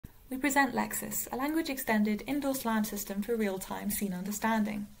we present LEXIS, a language-extended indoor SLAM system for real-time scene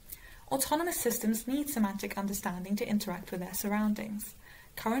understanding. Autonomous systems need semantic understanding to interact with their surroundings.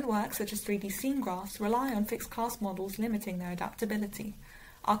 Current work, such as 3D scene graphs, rely on fixed class models limiting their adaptability.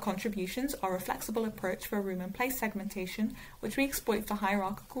 Our contributions are a flexible approach for room and place segmentation, which we exploit for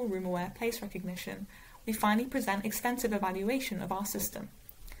hierarchical room-aware place recognition. We finally present extensive evaluation of our system.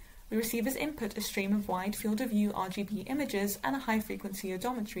 We receive as input a stream of wide field of view RGB images and a high-frequency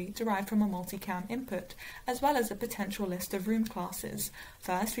odometry derived from a multicam input, as well as a potential list of room classes.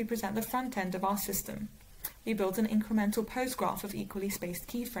 First, we present the front end of our system. We build an incremental pose graph of equally spaced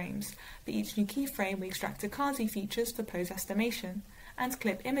keyframes. For each new keyframe, we extract Akazi features for pose estimation, and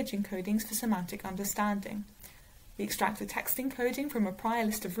clip image encodings for semantic understanding. We extract the text encoding from a prior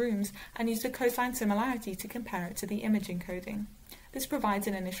list of rooms and use the cosine similarity to compare it to the image encoding. This provides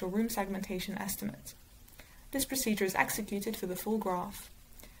an initial room segmentation estimate. This procedure is executed for the full graph.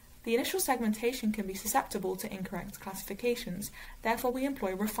 The initial segmentation can be susceptible to incorrect classifications, therefore we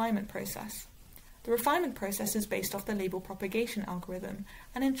employ a refinement process. The refinement process is based off the label propagation algorithm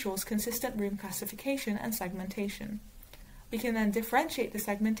and ensures consistent room classification and segmentation. We can then differentiate the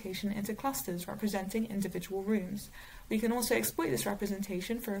segmentation into clusters representing individual rooms. We can also exploit this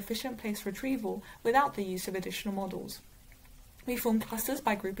representation for efficient place retrieval without the use of additional models. We form clusters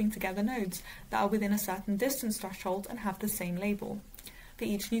by grouping together nodes that are within a certain distance threshold and have the same label. For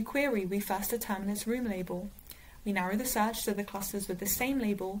each new query, we first determine its room label. We narrow the search to the clusters with the same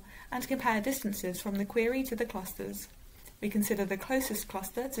label and compare distances from the query to the clusters. We consider the closest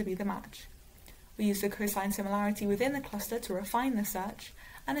cluster to be the match. We use the cosine similarity within the cluster to refine the search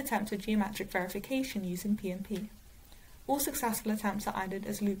and attempt a geometric verification using PNP. All successful attempts are added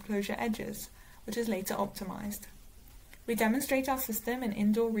as loop closure edges, which is later optimized. We demonstrate our system in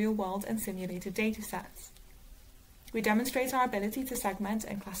indoor real-world and simulated datasets. We demonstrate our ability to segment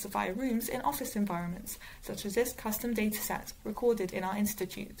and classify rooms in office environments, such as this custom dataset recorded in our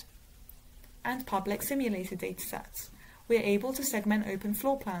institute, and public simulated datasets. We are able to segment open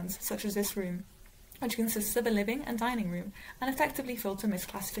floor plans, such as this room, which consists of a living and dining room, and effectively filter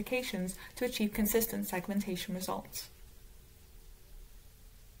misclassifications to achieve consistent segmentation results.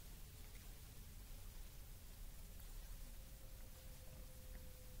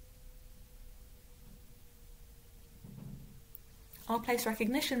 Our place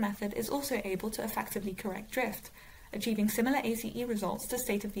recognition method is also able to effectively correct drift, achieving similar ACE results to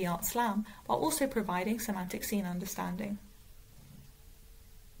state-of-the-art SLAM while also providing semantic scene understanding.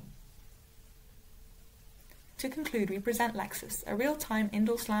 To conclude, we present LEXIS, a real-time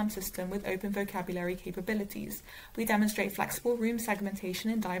indoor SLAM system with open vocabulary capabilities. We demonstrate flexible room segmentation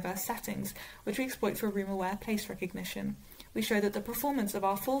in diverse settings, which we exploit for room-aware place recognition. We show that the performance of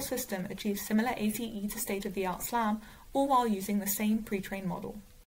our full system achieves similar ATE to state-of-the-art SLAM, all while using the same pre-trained model.